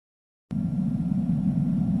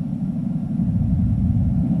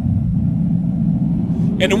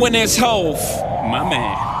And the winner is Hov, my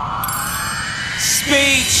man.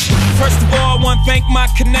 Speech. First of all, I want to thank my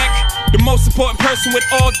connect, the most important person with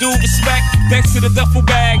all due respect. Thanks to the duffel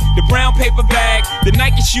bag, the brown paper bag, the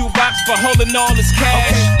Nike shoe box for holding all his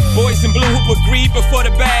cash. Boys in blue who agreed before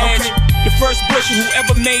the badge. The first busher who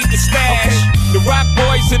ever made the stash. The rock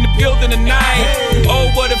boys in the building tonight.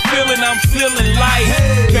 Oh, what a feeling, I'm feeling light.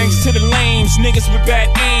 Thanks to the lames, niggas with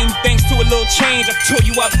bad aim. Thanks to a little change, I tore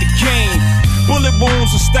you out the game. Bullet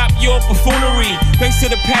wounds will stop your buffoonery. Thanks to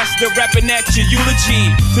the pastor rapping at your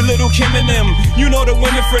eulogy. To little Kim and them, you know the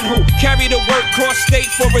women friend who carry the work cross state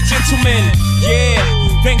for a gentleman. Yeah,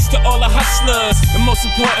 thanks to all the hustlers, and most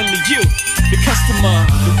importantly you, the customer.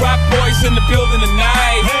 The rock boys in the building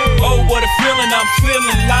tonight. Oh, what a feeling, I'm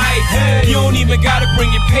feeling like. You don't even gotta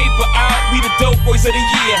bring your paper out. We the dope boys of the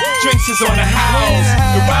year. Drinks is on the house.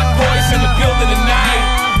 The rock boys in the building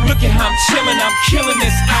tonight. Look at how I'm chillin', I'm killing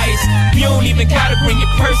this ice. You don't even gotta bring your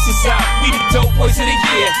purses out. We the dope boys of the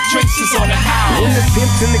year. Drinks is on the house. When the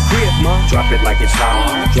pimp's in the grip, ma, drop it like it's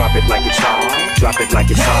hard. Drop it like it's hard. Drop it like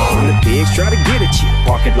it's hard. When the pigs try to get at you,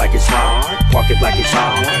 park it like it's hard. Park it like it's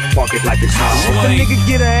hard. Park it like it's hard. If a nigga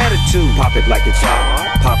get an attitude, pop it like it's hard.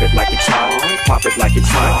 Pop it like it's hard. Pop it like it's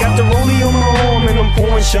hard. I got the rollie on my arm and I'm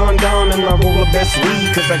pouring Sean down and I roll the best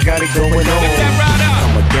weed cause I got it going on.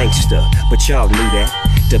 I'm a gangster, but y'all knew that.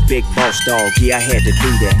 The big boss dog, yeah, I had to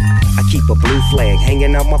do that. I keep a blue flag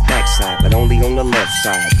hanging out my backside, but only on the left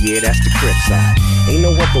side. Yeah, that's the crib side. Ain't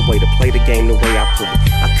no other way to play the game the way I play.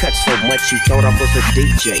 I cut so much you thought I was a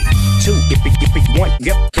DJ. 2, if it, 1,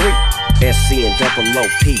 yep, 3. SC and double O,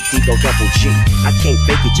 P, D go double G. I can't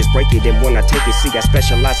fake it, just break it. And when I take it, see, I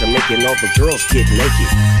specialize in making all the girls get naked.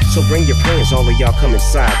 So bring your friends, all of y'all come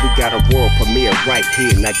inside. We got a world premiere right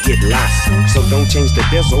here, now get lost. So don't change the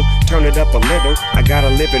diesel, turn it up a little. I got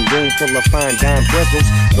a living room full of fine dime bristles,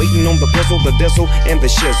 waiting on the bizzle, the dizzle, and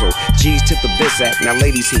the shizzle. G's to the bizac, now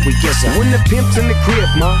ladies, here we get some. When the pimp's in the crib,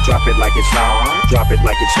 ma, drop it like it's hard. Drop it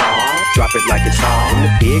like it's hard. Drop it like it's hard. When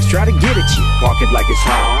the pigs try to get at you, park it like it's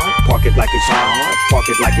hard. Park it like it's hard. Park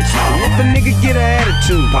it like it's hard. If a nigga get an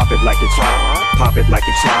attitude, pop it like it's hard. Pop it like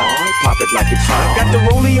it's hard. Pop it like it's hard. I got the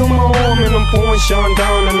rollie on my arm and I'm pouring Sean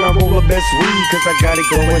down and I roll the best weed cause I got it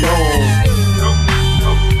going on.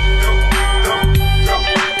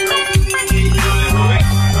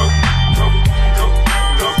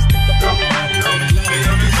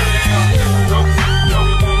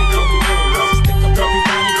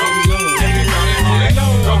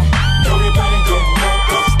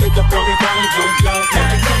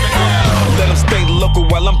 Let them stay local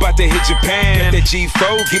while I'm about to hit Japan. That Dji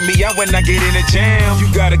Fpv, get me out when I get in a jam. You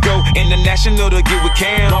gotta go international to get with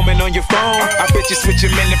Cam. Roaming on your phone, I bet you switch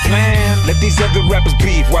them in the plan. Let these other rappers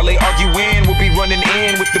beef while they arguing. We'll be running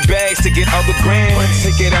in with the bags to get all the grams.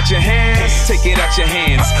 Take it out your hands, take it out your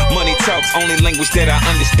hands. Money talks, only language that I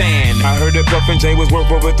understand. I heard that Puffin' J was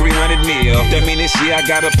worth over 300 mil. That mean this year I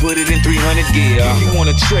gotta put it in 300 gear. If you want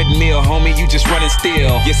a treadmill, homie, you just running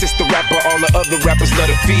still. Yes, it's the rapper, all the other rappers love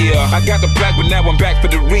to feel. I got the black, but now I'm back for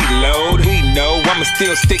the reload. We know I'ma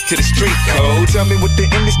still stick to the street code. Tell me what the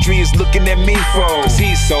industry is looking at me for. Cause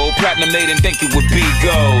he's so platinum, they didn't think it would be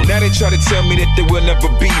gold. Now they try to tell me that there will never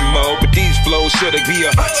be more. But these flows sure to be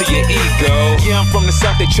up to your ego. Yeah, I'm from the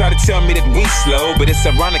south, they try to tell me that we slow. But it's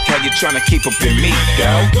ironic how you're trying to keep up in me,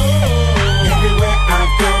 though. Everywhere I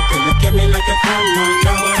go, they look at me like a clown.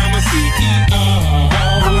 Know what I'm a CEO.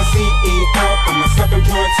 I'm a CEO, I'm a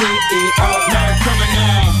self-employed CEO. Not a criminal.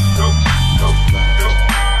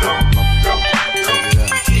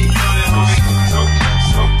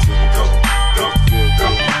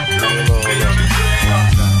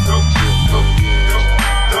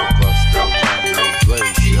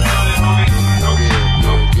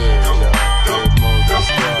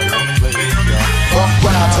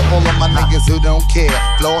 All of my niggas who don't care,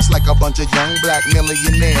 floss like a bunch of young black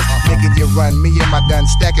millionaires. Making you run, me and my gun,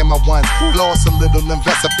 stacking my ones. Floss a little,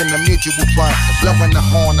 invest up in the mutual fund. Blowing the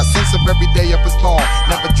horn, a sense of every day up is born.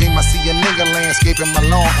 Never dream I see a nigga landscaping my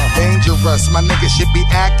lawn. Dangerous, my niggas should be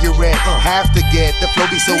accurate. Have to get the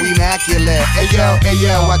flow be so immaculate. Hey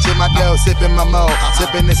yo, watching my dough, sipping my mo.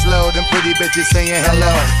 Sipping it slow, them pretty bitches saying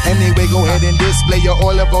hello. Anyway, go ahead and display your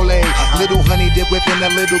olive ole. Little honey dip whipping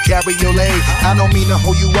a little cabriolet. I don't mean to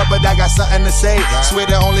hold you up, but I got something nothing to say. Swear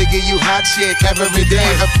to only give you hot shit every day.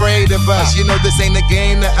 Afraid of us, you know this ain't a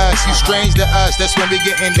game to us. You strange to us, that's when we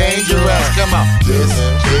getting dangerous. Come on. This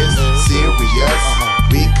is serious.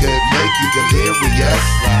 We could make you delirious.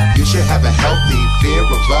 You should have a healthy fear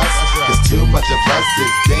of us, cause too much of us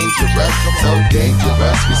is dangerous. So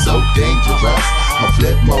dangerous, we so dangerous. My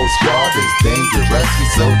flip mode squad is dangerous. We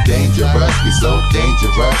so dangerous, we so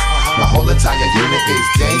dangerous. My whole entire unit is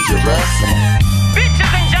dangerous.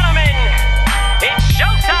 Bitches and gentlemen, it's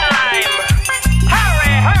showtime.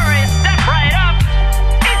 Hurry, hurry, step right up.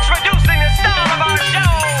 Introducing the star of our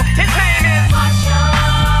show. His name is Marsha.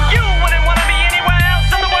 You wouldn't want to be anywhere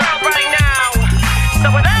else in the world right now. So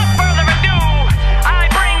without further ado,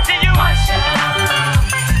 I bring to you Marsha.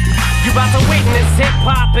 You about to witness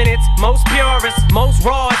hip-hop in its most purest, most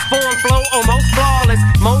rawest form, flow, almost flawless,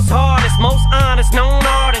 most hardest, most honest, known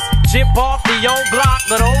artist. Jip off the old block,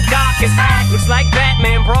 but old Doc is act. Looks like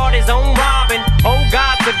Batman brought his own Robin. Oh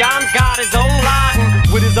God, Saddam's got his own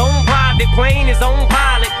Laden. With his own private plane, his own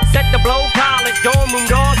pilot. Set to blow college, dorm room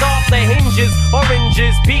doors off the hinges.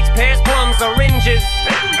 Oranges, peach, pears, plums, oranges.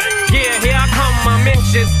 Yeah, here I come, I'm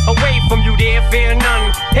inches away from you, dear, fear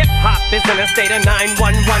none. Hip-hop is in a state of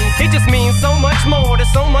 911. It just means so much more, there's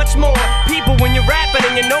so much more people when you're rapping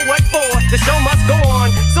and you know what for. The show must go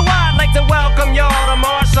on, so I'd like to welcome y'all to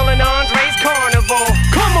Marshall and Andre's Carnival.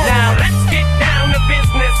 Come on! Now let's get down to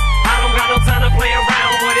business. I don't got no time to play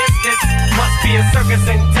around, what is this? Must be a circus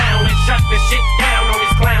in town and shut the shit down on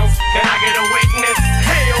these clowns. Can I get a witness?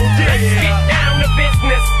 Hell yeah! Let's get down to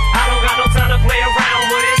business. I don't got no time to play around,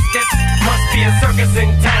 what is this? Must be a circus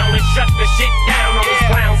in town and shut the shit down on these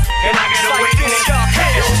clowns. Can I get a witness?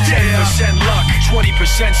 Hell yeah! 10% luck,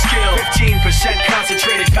 20% skill, 15%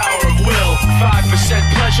 concentrated power of will,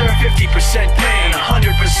 5% pleasure, 50% pain,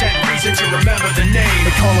 100% reason to remember the name.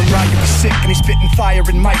 They call him Ryan, he's sick and he's spitting fire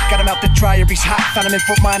and Mike. Got him out the dryer, he's hot. Found him in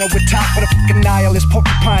Fort Minor with top with a fucking nihilist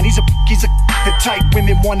porcupine. He's a the type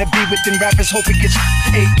women wanna be within rappers. Hope he gets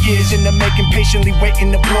 8 years in the making, patiently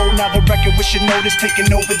waiting to blow. Now the record with should notice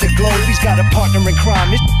taking over the globe. He's got a partner in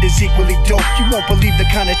crime, this is equally dope. You won't believe the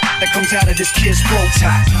kind of that comes out of this kid's throat.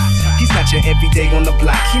 He's not your everyday on the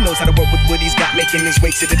block. He knows how to work with what he's got, making his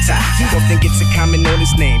way to the top. He don't think it's a comment on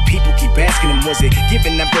his name. People keep asking him, was it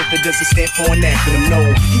given that birth that doesn't stand for an acronym? No,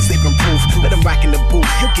 he's living proof. Let him rock in the booth.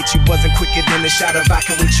 He'll get you buzzing quicker than a shot of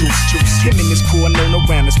vodka with juice. Him and his crew are known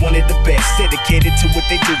around as one of the best, dedicated to what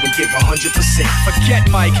they do and give 100%. Forget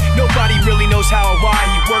Mike, nobody really knows how or why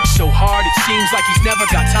he works so hard. It seems like he's never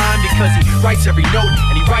got time because he writes every note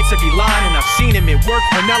and he writes every line. And I've seen him at work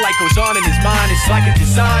when that light goes on in his mind. It's like a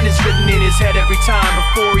design is written in his head every time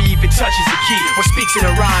before he even touches a key or speaks in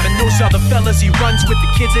a rhyme. And those are the fellas he runs with,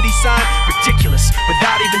 the kids that he signed. Ridiculous,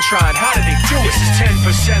 without even trying. How do they do it? This is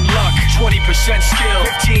 10% luck, 20% skill,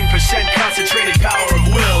 15% concentrated power of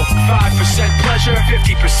will, 5% pleasure,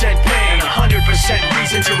 50% pain, 100%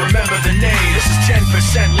 reason to remember the name. This is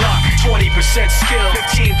 10% luck, 20% skill,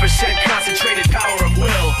 15% concentrated power of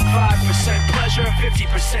will, 5% pleasure,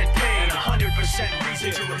 50% pain, 100%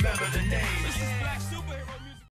 reason to remember the name.